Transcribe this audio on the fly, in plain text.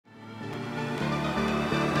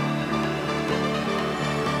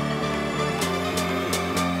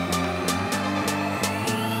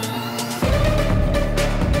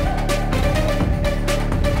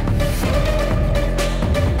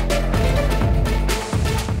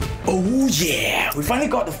yeah, we finally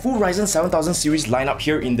got the full Ryzen 7000 series lineup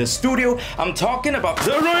here in the studio. I'm talking about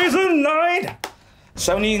the Ryzen 9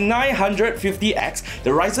 7950X,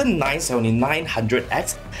 the Ryzen 9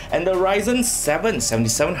 7900X, and the Ryzen 7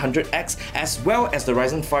 7700X, as well as the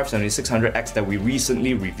Ryzen 5 7600X that we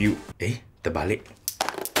recently reviewed. Terbalik.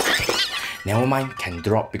 Never mind, can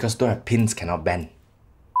drop because don't have pins, cannot bend.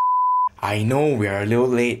 I know we are a little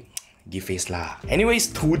late. Give face lah. Anyways,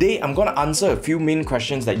 today I'm gonna answer a few main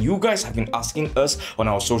questions that you guys have been asking us on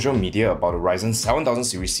our social media about the Ryzen 7000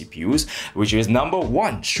 series CPUs, which is number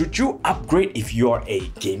 1, should you upgrade if you are a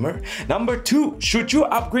gamer? Number 2, should you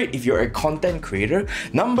upgrade if you're a content creator?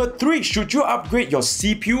 Number 3, should you upgrade your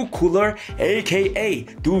CPU cooler, aka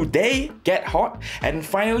do they get hot? And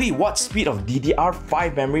finally, what speed of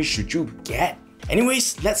DDR5 memory should you get?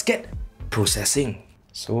 Anyways, let's get processing.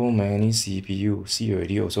 So many CPU, see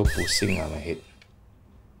already also pusing on my head.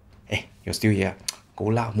 Hey, you're still here.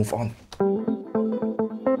 Go lah, move on.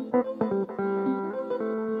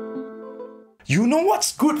 You know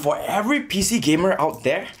what's good for every PC gamer out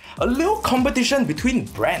there? A little competition between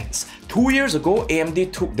brands. 2 years ago,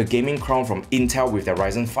 AMD took the gaming crown from Intel with their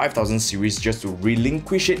Ryzen 5000 series just to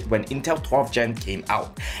relinquish it when Intel 12th Gen came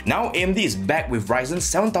out. Now AMD is back with Ryzen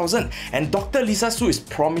 7000, and Dr. Lisa Su is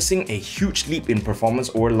promising a huge leap in performance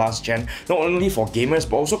over last gen, not only for gamers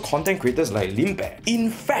but also content creators like Limpe.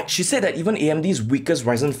 In fact, she said that even AMD's weakest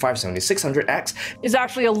Ryzen 5 7600X is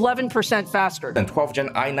actually 11% faster than 12th Gen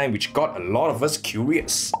i9, which got a lot of us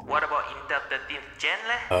curious. What about Intel 13th Gen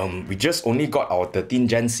leh? We just only got our 13th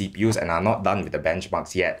Gen CPUs and are not done with the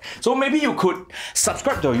benchmarks yet. So maybe you could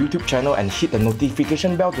subscribe to our YouTube channel and hit the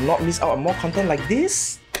notification bell to not miss out on more content like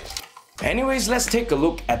this. Anyways, let's take a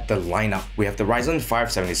look at the lineup. We have the Ryzen 5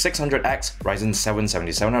 7600X, Ryzen 7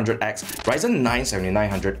 7700X, Ryzen 9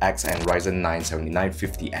 7900X, and Ryzen 9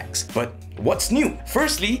 7950X. But what's new?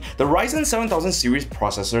 Firstly, the Ryzen 7000 series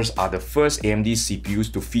processors are the first AMD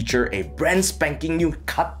CPUs to feature a brand spanking new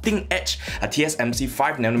cutting-edge TSMC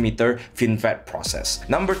 5nm FinFET process.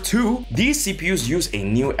 Number 2, these CPUs use a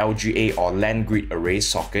new LGA or Land Grid Array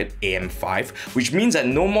socket AM5, which means that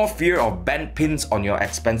no more fear of bent pins on your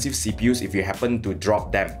expensive CPUs if you happen to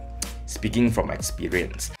drop them. Speaking from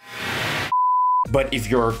experience. But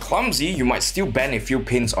if you're clumsy, you might still bend a few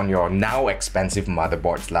pins on your now expensive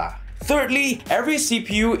motherboards lah. Thirdly, every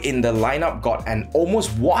CPU in the lineup got an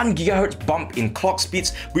almost 1 GHz bump in clock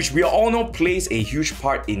speeds, which we all know plays a huge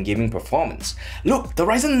part in gaming performance. Look, the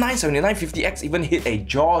Ryzen 9 7950X even hit a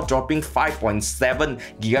jaw-dropping 5.7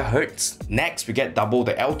 GHz. Next, we get double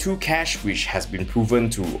the L2 cache, which has been proven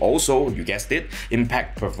to also, you guessed it,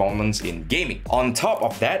 impact performance in gaming. On top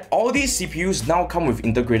of that, all these CPUs now come with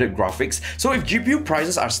integrated graphics, so if GPU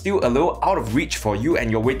prices are still a little out of reach for you and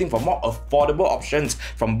you're waiting for more affordable options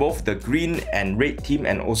from both the green and red team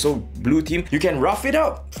and also blue team, you can rough it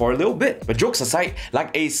out for a little bit. But jokes aside,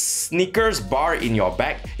 like a Snickers bar in your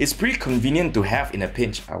bag, it's pretty convenient to have in a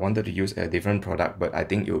pinch. I wanted to use a different product, but I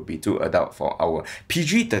think it would be too adult for our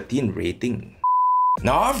PG-13 rating.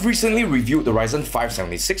 Now, I've recently reviewed the Ryzen 5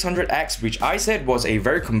 7600X, which I said was a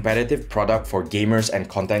very competitive product for gamers and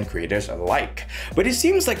content creators alike. But it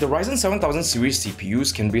seems like the Ryzen 7000 series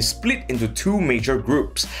CPUs can be split into two major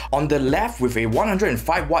groups. On the left, with a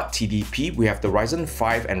 105W TDP, we have the Ryzen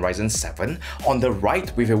 5 and Ryzen 7. On the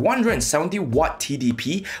right, with a 170W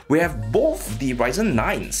TDP, we have both the Ryzen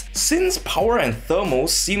 9s. Since power and thermals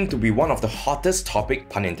seem to be one of the hottest topic,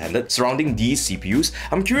 pun intended, surrounding these CPUs,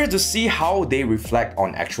 I'm curious to see how they reflect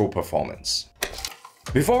on actual performance.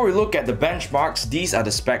 Before we look at the benchmarks, these are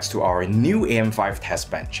the specs to our new AM5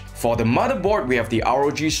 test bench. For the motherboard, we have the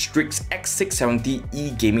ROG Strix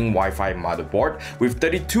X670E gaming Wi-Fi motherboard with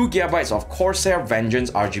 32GB of Corsair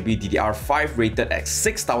Vengeance RGB DDR5 rated at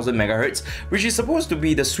 6000 MHz, which is supposed to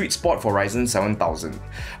be the sweet spot for Ryzen 7000.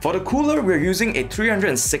 For the cooler, we're using a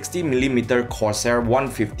 360mm Corsair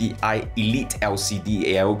 150i Elite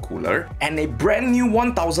LCD AL cooler and a brand new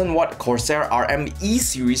 1000W Corsair RM-E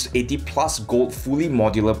Series 80 Plus Gold fully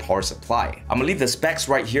modular power supply. I'm gonna leave the specs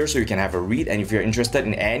right here so you can have a read, and if you're interested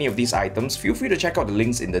in any of these items, feel free to check out the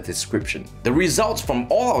links in the description. The results from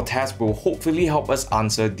all our tests will hopefully help us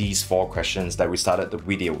answer these 4 questions that we started the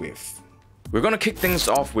video with. We're gonna kick things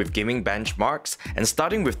off with gaming benchmarks, and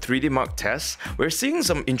starting with 3D Mark tests, we're seeing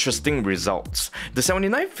some interesting results. The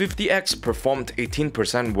 7950X performed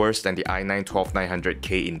 18% worse than the i9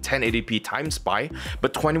 12900K in 1080p Time Spy,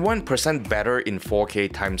 but 21% better in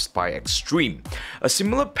 4K Time Spy Extreme. A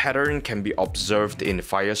similar pattern can be observed in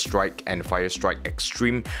Firestrike and Firestrike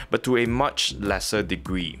Extreme, but to a much lesser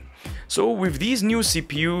degree. So with these new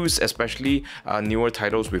CPUs, especially newer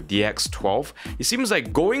titles with DX12, it seems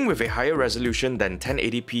like going with a higher resolution than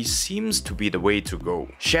 1080p seems to be the way to go.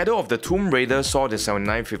 Shadow of the Tomb Raider saw the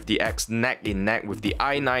 7950X neck in neck with the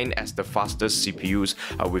i9 as the fastest CPUs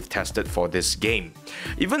we've tested for this game.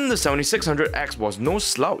 Even the 7600X was no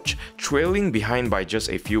slouch, trailing behind by just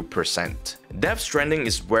a few percent. Death Stranding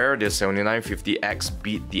is where the 7950X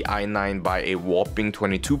beat the i9 by a whopping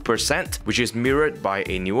 22%, which is mirrored by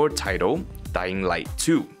a newer title, Dying Light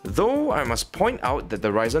 2. Though I must point out that the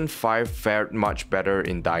Ryzen 5 fared much better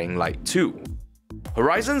in Dying Light 2.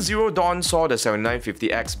 Horizon Zero Dawn saw the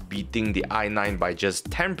 7950X beating the i9 by just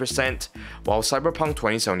 10%, while Cyberpunk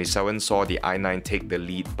 2077 saw the i9 take the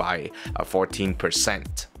lead by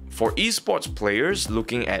 14%. For esports players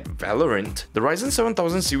looking at Valorant, the Ryzen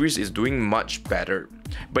 7000 series is doing much better.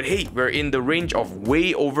 But hey, we're in the range of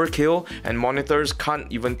way overkill and monitors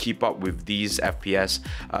can't even keep up with these FPS,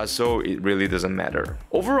 so it really doesn't matter.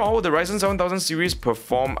 Overall, the Ryzen 7000 series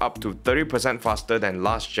performed up to 30% faster than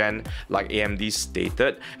last gen like AMD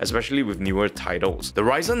stated, especially with newer titles. The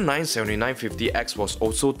Ryzen 9 7950X was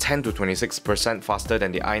also 10 to 26% faster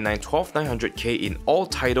than the i9 12900K in all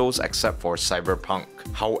titles except for Cyberpunk.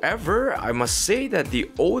 However, I must say that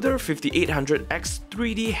the older 5800X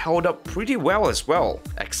 3D held up pretty well as well,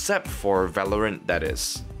 except for Valorant, that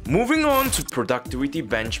is. Moving on to productivity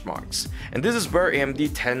benchmarks, and this is where AMD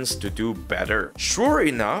tends to do better. Sure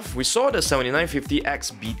enough, we saw the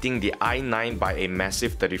 7950X beating the i9 by a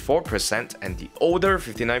massive 34% and the older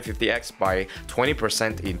 5950X by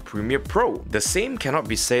 20% in Premiere Pro. The same cannot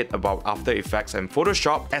be said about After Effects and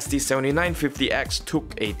Photoshop, as the 7950X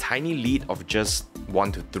took a tiny lead of just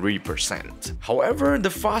 1 to 3%. However, the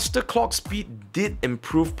faster clock speed did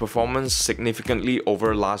improve performance significantly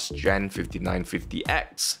over last gen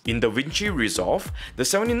 5950X. In DaVinci Resolve, the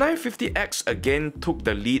 7950X again took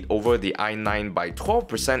the lead over the i9 by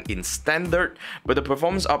 12% in standard, but the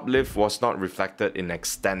performance uplift was not reflected in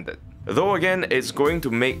extended. Though again, it's going to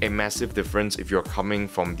make a massive difference if you're coming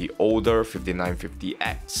from the older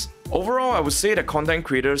 5950X. Overall, I would say that content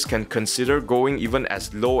creators can consider going even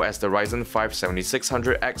as low as the Ryzen 5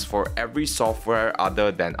 7600X for every software other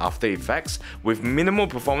than After Effects, with minimal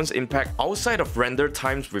performance impact outside of render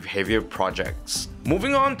times with heavier projects.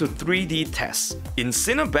 Moving on to 3D tests. In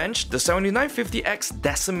Cinebench, the 7950X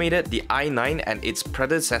decimated the i9 and its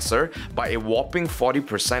predecessor by a whopping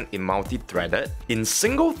 40% in multi-threaded. In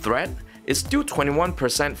single thread, it's still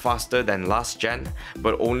 21% faster than last gen,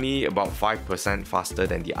 but only about 5% faster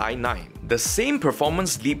than the i9. The same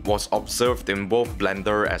performance leap was observed in both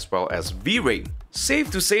Blender as well as V-Ray.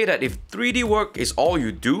 Safe to say that if 3D work is all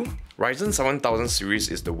you do, Ryzen 7000 series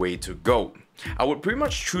is the way to go. I would pretty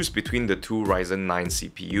much choose between the two Ryzen 9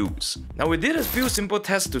 CPUs. Now, we did a few simple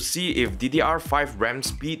tests to see if DDR5 RAM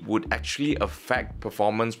speed would actually affect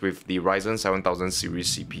performance with the Ryzen 7000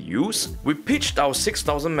 series CPUs. We pitched our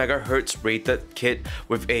 6000 MHz rated kit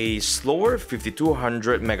with a slower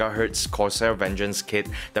 5200 MHz Corsair Vengeance kit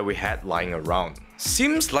that we had lying around.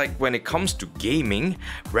 Seems like when it comes to gaming,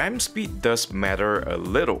 RAM speed does matter a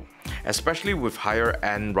little, especially with higher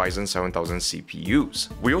end Ryzen 7000 CPUs.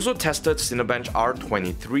 We also tested Cinebench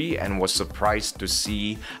R23 and was surprised to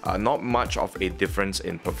see not much of a difference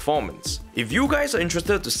in performance. If you guys are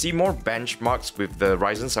interested to see more benchmarks with the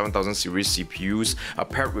Ryzen 7000 series CPUs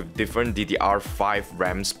paired with different DDR5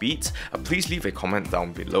 RAM speeds, please leave a comment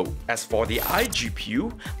down below. As for the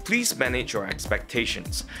iGPU, please manage your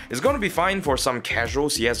expectations. It's gonna be fine for some casual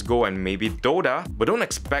CSGO and maybe Dota, but don't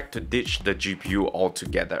expect to ditch the GPU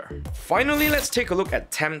altogether. Finally, let's take a look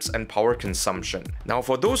at temps and power consumption. Now,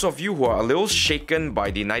 for those of you who are a little shaken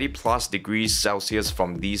by the 90+ degrees Celsius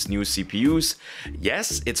from these new CPUs,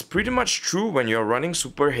 yes, it's pretty much true when you're running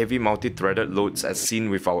super heavy multi-threaded loads as seen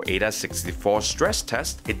with our AIDA64 stress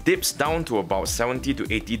test. It dips down to about 70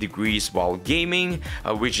 to 80 degrees while gaming,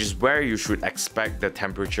 which is where you should expect the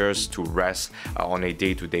temperatures to rest on a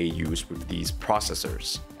day-to-day use with these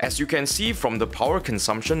processors. As you can see from the power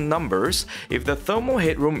consumption numbers, if the thermal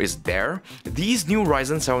headroom is there, these new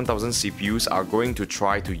Ryzen 7000 CPUs are going to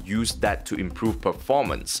try to use that to improve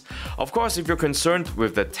performance. Of course, if you're concerned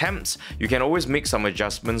with the temps, you can always make some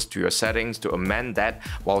adjustments to your settings to amend that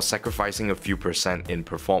while sacrificing a few % in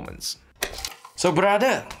performance. So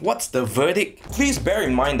brother, what's the verdict? Please bear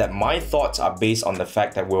in mind that my thoughts are based on the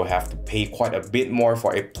fact that we'll have to pay quite a bit more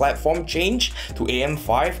for a platform change to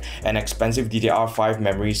AM5 and expensive DDR5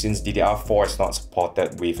 memory since DDR4 is not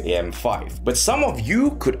supported with AM5. But some of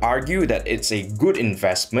you could argue that it's a good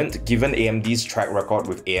investment given AMD's track record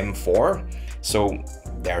with AM4. So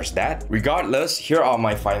there's that. Regardless, here are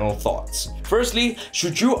my final thoughts. Firstly,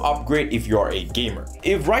 should you upgrade if you're a gamer?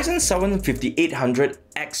 If Ryzen 7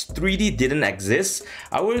 5800X3D didn't exist,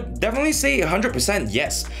 I would definitely say 100%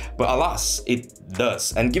 yes, but alas, it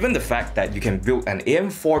does. And given the fact that you can build an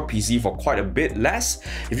AM4 PC for quite a bit less,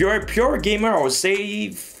 if you're a pure gamer, I would say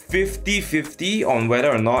 50-50 on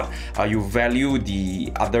whether or not you value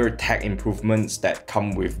the other tech improvements that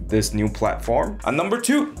come with this new platform. And number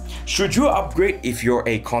 2, should you upgrade if you're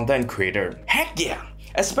a content creator? Heck yeah!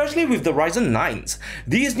 Especially with the Ryzen 9s.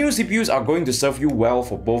 These new CPUs are going to serve you well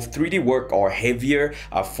for both 3D work or heavier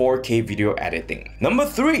 4K video editing. Number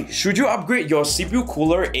 3, should you upgrade your CPU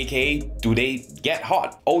cooler, aka do they get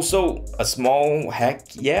hot? Also, a small heck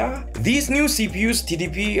yeah. These new CPUs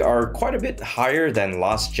TDP are quite a bit higher than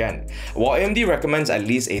last gen. While AMD recommends at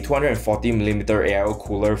least a 240mm AIO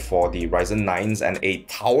cooler for the Ryzen 9s and a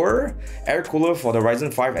tower air cooler for the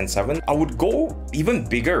Ryzen 5 and 7, I would go even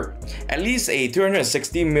bigger. At least a 360mm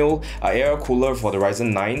AIO cooler for the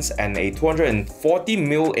Ryzen 9s and a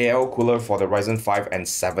 240mm AIO cooler for the Ryzen 5 and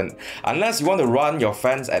 7, unless you want to run your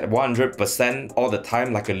fans at 100% all the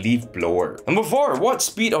time like a leaf blower. Number 4, what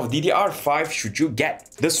speed of DDR5 should you get?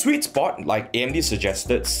 The sweet spot, like AMD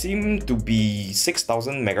suggested, seemed to be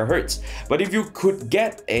 6000 MHz, but if you could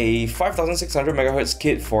get a 5600 MHz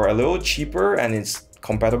kit for a little cheaper and it's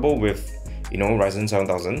compatible with Ryzen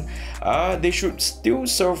 7000, they should still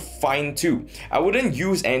serve fine too. I wouldn't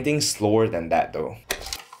use anything slower than that though.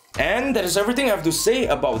 And that is everything I have to say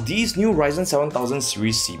about these new Ryzen 7000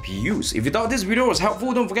 series CPUs. If you thought this video was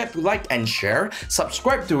helpful, don't forget to like and share,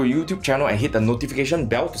 subscribe to our YouTube channel and hit the notification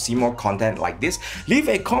bell to see more content like this. Leave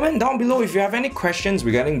a comment down below if you have any questions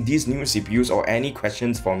regarding these new CPUs or any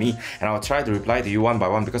questions for me, and I'll try to reply to you one by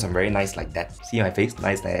one because I'm very nice like that. See my face?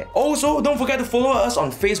 Nice there. Also, don't forget to follow us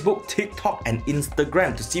on Facebook, TikTok and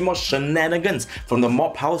Instagram to see more shenanigans from the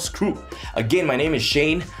Mob House crew. Again, my name is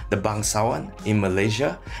Shane, the Bangsawan in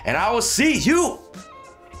Malaysia, and I will see you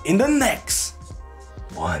in the next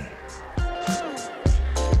one.